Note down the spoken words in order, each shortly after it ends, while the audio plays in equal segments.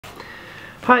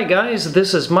Hi guys,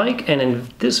 this is Mike, and in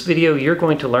this video you're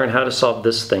going to learn how to solve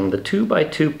this thing, the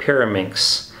 2x2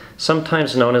 Pyraminx,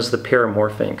 sometimes known as the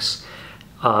Pyramorphinx.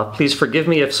 Please forgive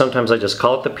me if sometimes I just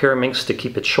call it the Pyraminx to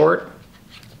keep it short.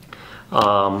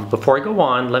 Before I go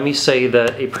on, let me say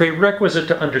that a prerequisite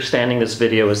to understanding this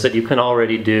video is that you can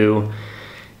already do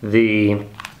the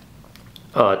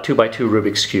 2x2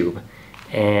 Rubik's Cube.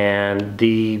 And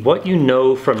what you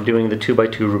know from doing the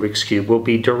 2x2 Rubik's Cube will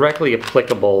be directly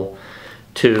applicable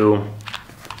to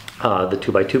the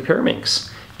 2x2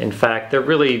 Pyraminx. In fact, they're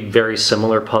really very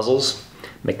similar puzzles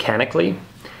mechanically.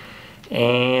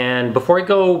 And before I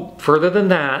go further than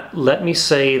that, let me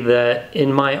say that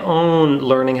in my own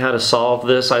learning how to solve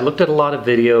this, I looked at a lot of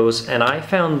videos and I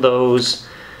found those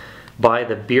by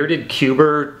the Bearded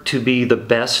Cuber to be the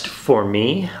best for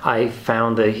me. I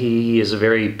found that he is a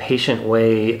very patient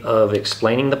way of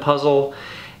explaining the puzzle,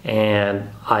 and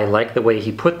I like the way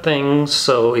he put things.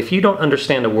 So if you don't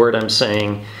understand a word I'm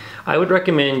saying, I would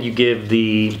recommend you give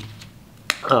the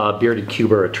Bearded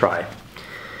Cuber a try.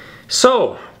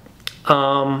 So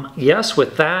yes,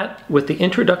 with the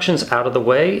introductions out of the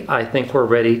way, I think we're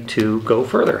ready to go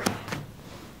further.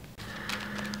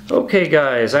 Okay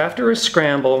guys, after a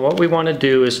scramble, what we want to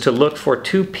do is to look for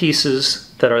two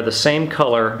pieces that are the same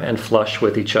color and flush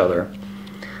with each other.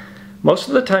 Most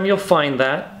of the time you'll find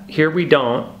that. Here we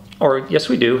don't, or yes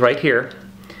we do, right here.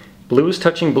 Blue is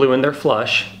touching blue and they're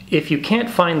flush. If you can't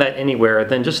find that anywhere,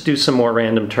 then just do some more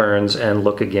random turns and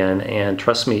look again, and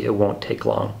trust me, it won't take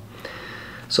long.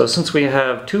 So since we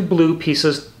have two blue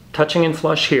pieces touching and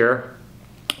flush here,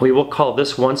 we will call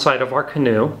this one side of our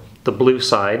canoe the blue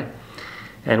side.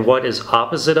 And what is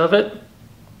opposite of it?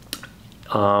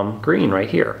 Green right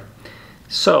here.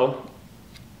 So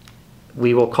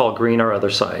we will call green our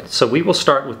other side. So we will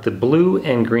start with the blue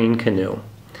and green canoe.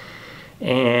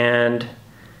 And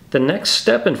the next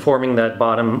step in forming that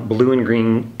bottom blue and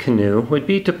green canoe would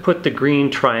be to put the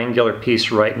green triangular piece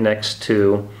right next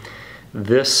to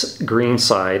this green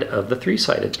side of the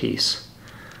three-sided piece.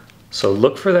 So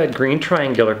look for that green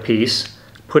triangular piece,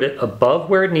 put it above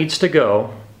where it needs to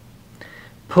go,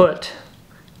 put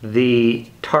the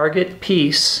target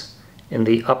piece in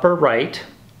the upper right,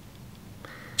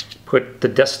 put the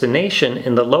destination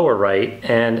in the lower right,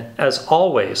 and as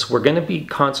always, we're going to be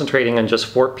concentrating on just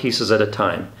 4 pieces at a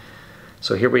time.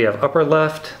 So here we have upper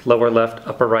left,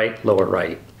 upper right, lower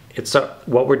right.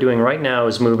 What we're doing right now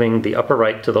is moving the upper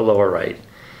right to the lower right.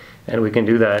 And we can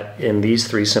do that in these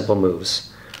 3 simple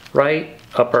moves. Right,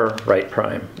 upper, right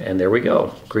prime. And there we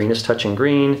go. Green is touching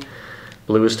green.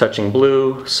 Blue is touching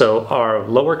blue, so our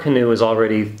lower canoe is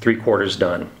already 3/4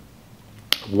 done.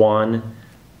 1,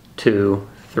 2,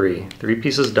 3. 3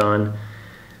 pieces done.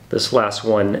 This last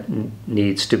one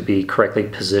needs to be correctly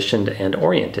positioned and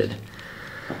oriented.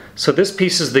 So this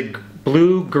piece is the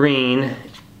blue, green,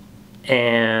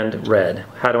 and red.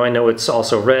 How do I know it's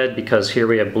also red? Because here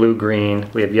we have blue, green,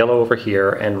 we have yellow over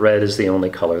here, and red is the only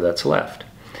color that's left.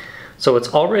 So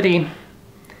it's already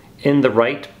in the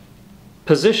right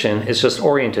position, it's just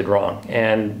oriented wrong,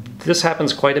 and this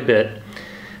happens quite a bit.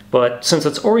 But since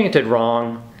it's oriented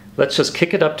wrong, let's just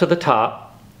kick it up to the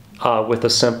top with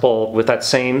that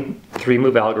same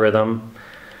 3-move algorithm.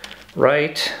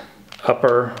 Right,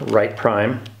 upper, right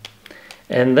prime,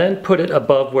 and then put it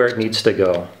above where it needs to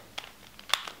go.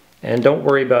 And don't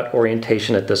worry about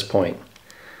orientation at this point.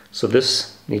 So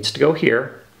this needs to go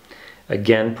here.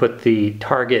 Again, put the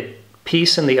target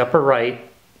piece in the upper right,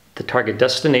 the target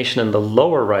destination in the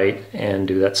lower right, and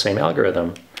do that same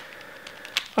algorithm.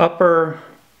 Right,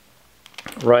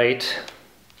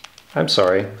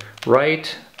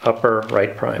 upper,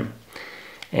 right prime.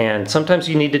 And sometimes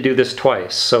you need to do this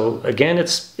twice. So again,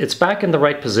 it's back in the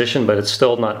right position, but it's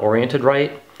still not oriented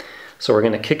right. So we're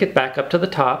going to kick it back up to the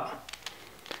top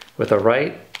with a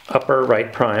right, upper,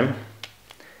 right prime.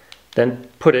 Then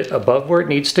put it above where it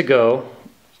needs to go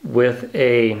with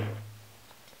a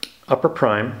upper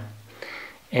prime,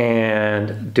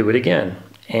 and do it again.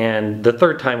 And the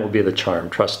third time will be the charm,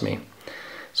 trust me.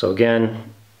 So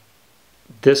again,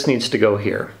 this needs to go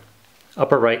here.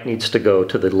 Upper right needs to go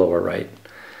to the lower right.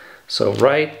 So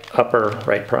right, upper,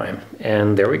 right prime.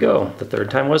 And there we go. The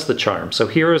third time was the charm. So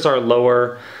here is our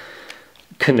lower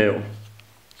canoe.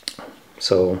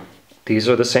 So these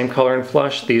are the same color and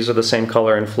flush, these are the same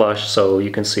color and flush, so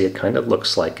you can see it kind of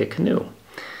looks like a canoe.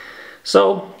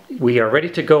 So we are ready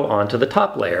to go on to the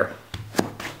top layer.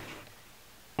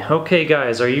 Okay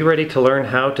guys, are you ready to learn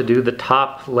how to do the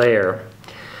top layer?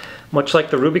 Much like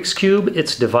the Rubik's Cube,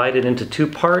 it's divided into 2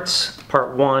 parts.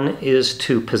 Part 1 is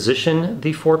to position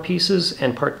the 4 pieces,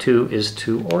 and part 2 is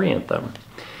to orient them.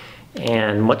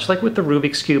 And much like with the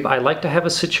Rubik's Cube, I like to have a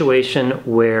situation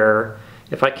where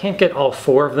if I can't get all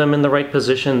 4 of them in the right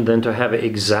position, then to have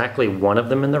exactly 1 of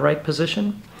them in the right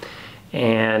position.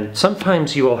 And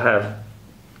sometimes you will have,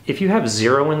 if you have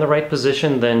 0 in the right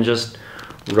position, then just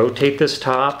rotate this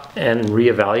top and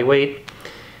reevaluate.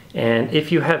 And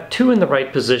if you have 2 in the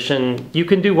right position, you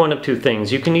can do one of 2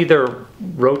 things. You can either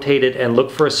rotate it and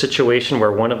look for a situation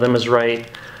where 1 of them is right,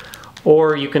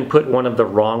 or you can put 1 of the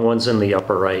wrong ones in the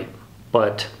upper right.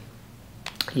 But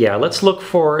yeah, let's look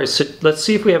for, let's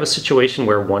see if we have a situation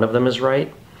where 1 of them is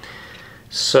right.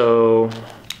 So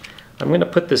I'm going to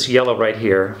put this yellow right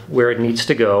here where it needs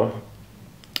to go,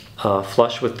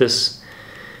 flush with this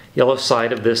yellow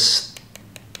side of this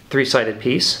 3-sided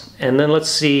piece. And then let's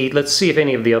see if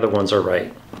any of the other ones are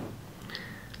right.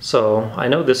 So I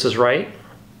know this is right,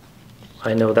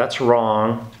 I know that's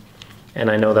wrong,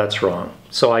 and I know that's wrong.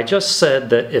 So I just said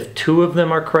that if 2 of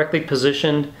them are correctly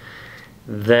positioned,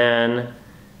 then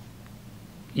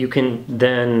you can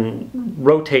then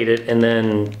rotate it and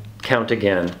then count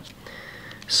again.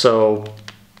 So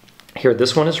here,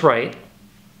 this one is right,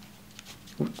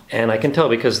 and I can tell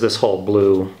because this whole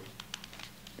blue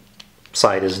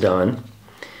side is done.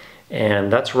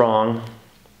 And that's wrong,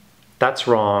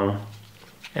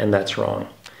 and that's wrong.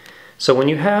 So when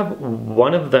you have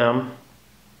 1 of them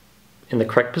in the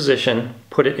correct position,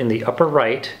 put it in the upper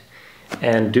right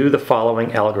and do the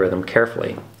following algorithm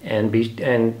carefully.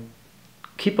 And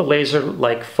keep a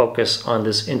laser-like focus on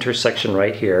this intersection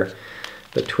right here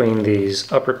between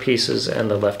these upper pieces and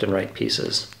the left and right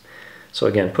pieces. So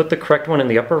again, put the correct one in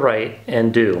the upper right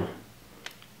and do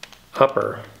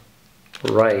upper,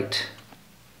 right,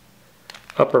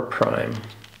 upper prime,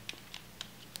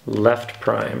 left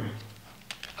prime,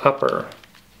 upper,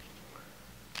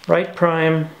 right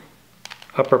prime,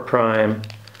 upper prime,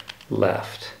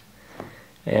 left.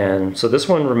 And so this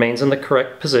one remains in the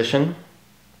correct position,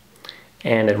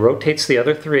 and it rotates the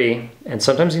other 3, and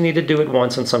sometimes you need to do it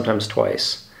once and sometimes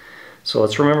twice. So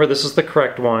let's remember this is the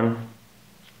correct one,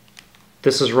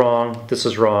 this is wrong,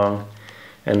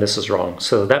 and this is wrong.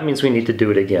 So that means we need to do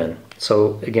it again.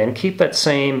 So again, keep that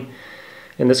same,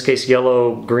 in this case,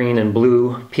 yellow, green, and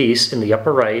blue piece in the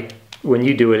upper right. When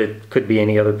you do it, it could be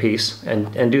any other piece,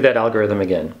 and do that algorithm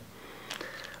again.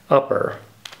 Upper,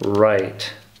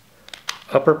 right,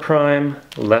 upper prime,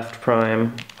 left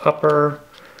prime, upper,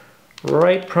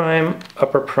 right prime,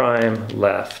 upper prime,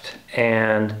 left.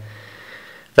 And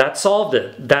that solved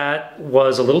it. That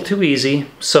was a little too easy,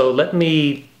 so let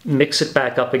me mix it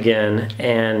back up again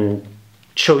and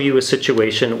show you a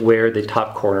situation where the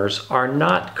top corners are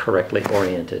not correctly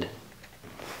oriented.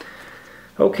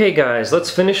 Okay guys, let's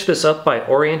finish this up by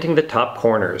orienting the top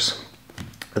corners.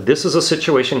 This is a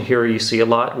situation here you see a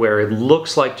lot where it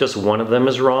looks like just 1 of them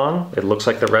is wrong. It looks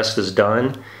like the rest is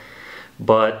done.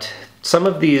 But some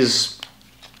of these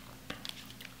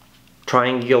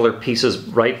triangular pieces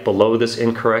right below this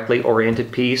incorrectly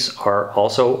oriented piece are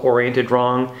also oriented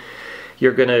wrong.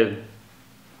 You're gonna,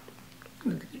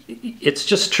 it's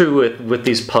just true with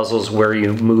these puzzles where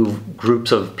you move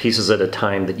groups of pieces at a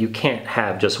time that you can't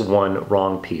have just 1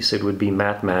 wrong piece. It would be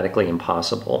mathematically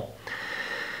impossible.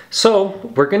 So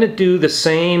we're going to do the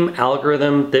same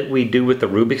algorithm that we do with the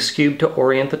Rubik's Cube to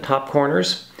orient the top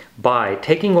corners by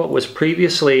taking what was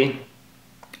previously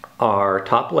our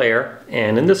top layer,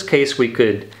 and in this case we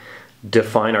could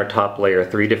define our top layer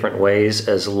 3 different ways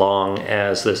as long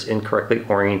as this incorrectly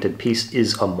oriented piece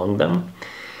is among them,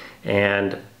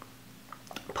 and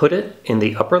put it in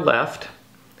the upper left,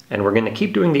 and we're going to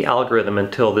keep doing the algorithm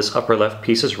until this upper left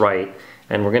piece is right,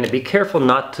 and we're going to be careful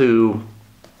not to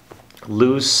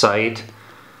lose sight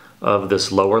of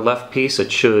this lower left piece.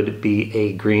 It should be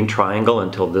a green triangle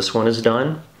until this one is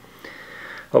done.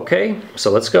 Okay,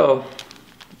 so let's go.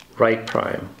 Right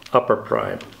prime, upper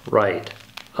prime, right,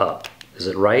 up. Is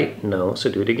it right? No, so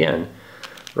do it again.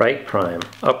 Right prime,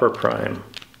 upper prime,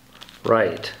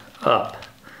 right, up.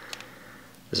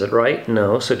 Is it right?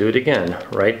 No, so do it again.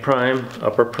 Right prime,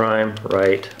 upper prime,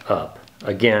 right, up.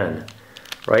 Again.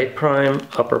 Right prime,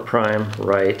 upper prime,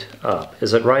 right, up.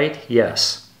 Is it right?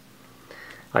 Yes.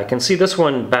 I can see this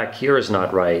one back here is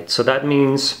not right, so that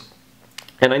means,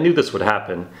 and I knew this would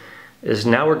happen, is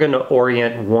now we're going to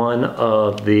orient one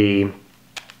of the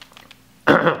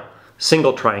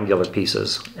single triangular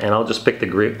pieces, and I'll just pick the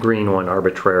green one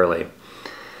arbitrarily.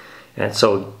 And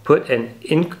so put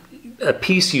a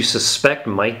piece you suspect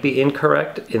might be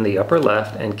incorrect in the upper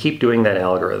left and keep doing that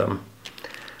algorithm.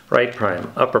 Right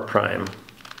prime, upper prime,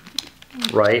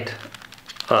 right,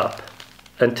 up,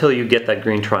 until you get that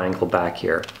green triangle back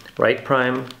here. Right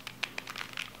prime,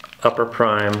 upper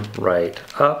prime, right,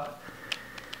 up.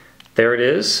 There it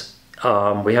is.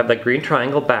 we have that green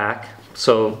triangle back.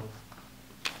 So,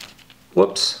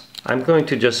 whoops, I'm going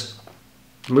to just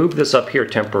move this up here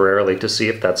temporarily to see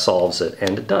if that solves it,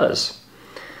 and it does.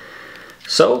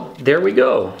 So there we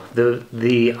go. The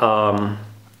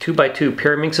 2x2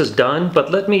 Pyraminx is done,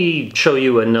 but let me show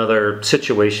you another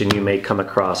situation you may come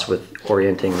across with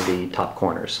orienting the top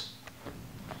corners.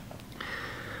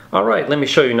 All right, let me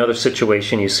show you another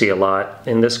situation you see a lot.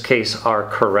 In this case, our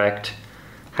correct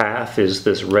half is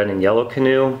this red and yellow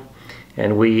canoe,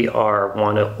 and we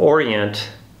want to orient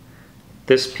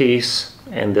this piece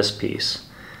and this piece.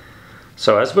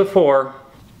 So as before,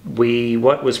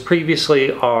 what was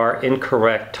previously our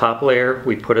incorrect top layer,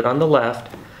 we put it on the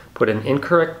left, put an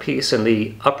incorrect piece in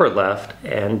the upper left,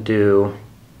 and do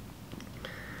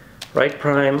right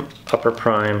prime, upper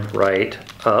prime, right,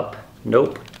 up,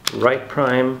 nope, right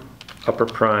prime, upper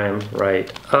prime,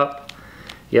 right, up.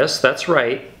 Yes, that's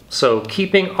right. So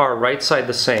keeping our right side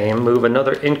the same, move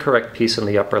another incorrect piece in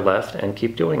the upper left and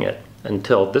keep doing it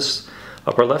until this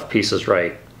upper left piece is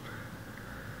right.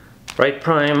 Right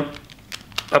prime,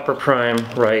 upper prime,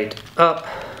 right, up,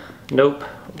 nope,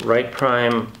 right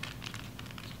prime,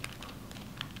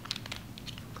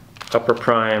 upper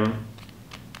prime,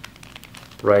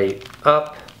 right,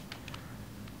 up.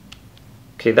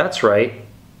 Okay, that's right.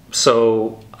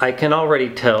 So I can already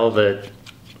tell that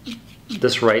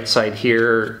this right side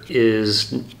here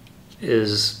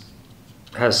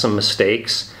has some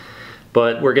mistakes,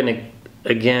 but we're going to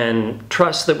again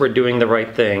trust that we're doing the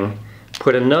right thing.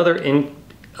 Put another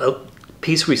a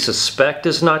piece we suspect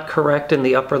is not correct in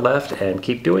the upper left and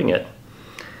keep doing it.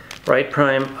 Right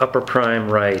prime, upper prime,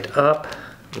 right, up,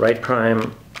 right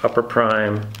prime, upper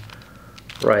prime,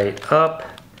 right, up.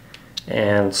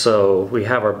 And so we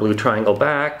have our blue triangle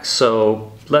back.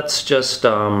 So let's just,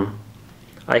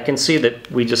 I can see that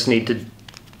we just need to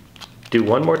do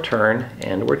one more turn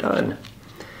and we're done.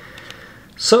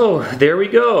 So there we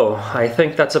go. I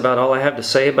think that's about all I have to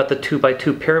say about the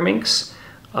 2x2 Pyraminx.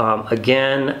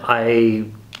 Again, I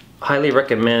highly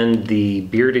recommend the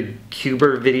Bearded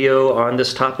Cuber video on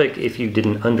this topic if you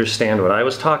didn't understand what I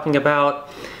was talking about.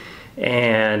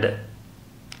 And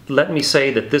let me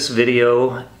say that this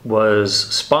video was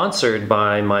sponsored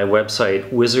by my website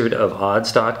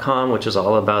wizardofodds.com, which is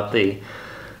all about the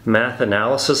math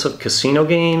analysis of casino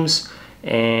games.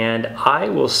 And I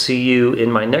will see you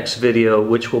in my next video,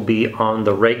 which will be on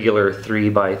the regular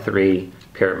 3x3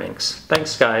 Pyraminx.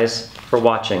 Thanks guys for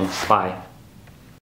watching. Bye.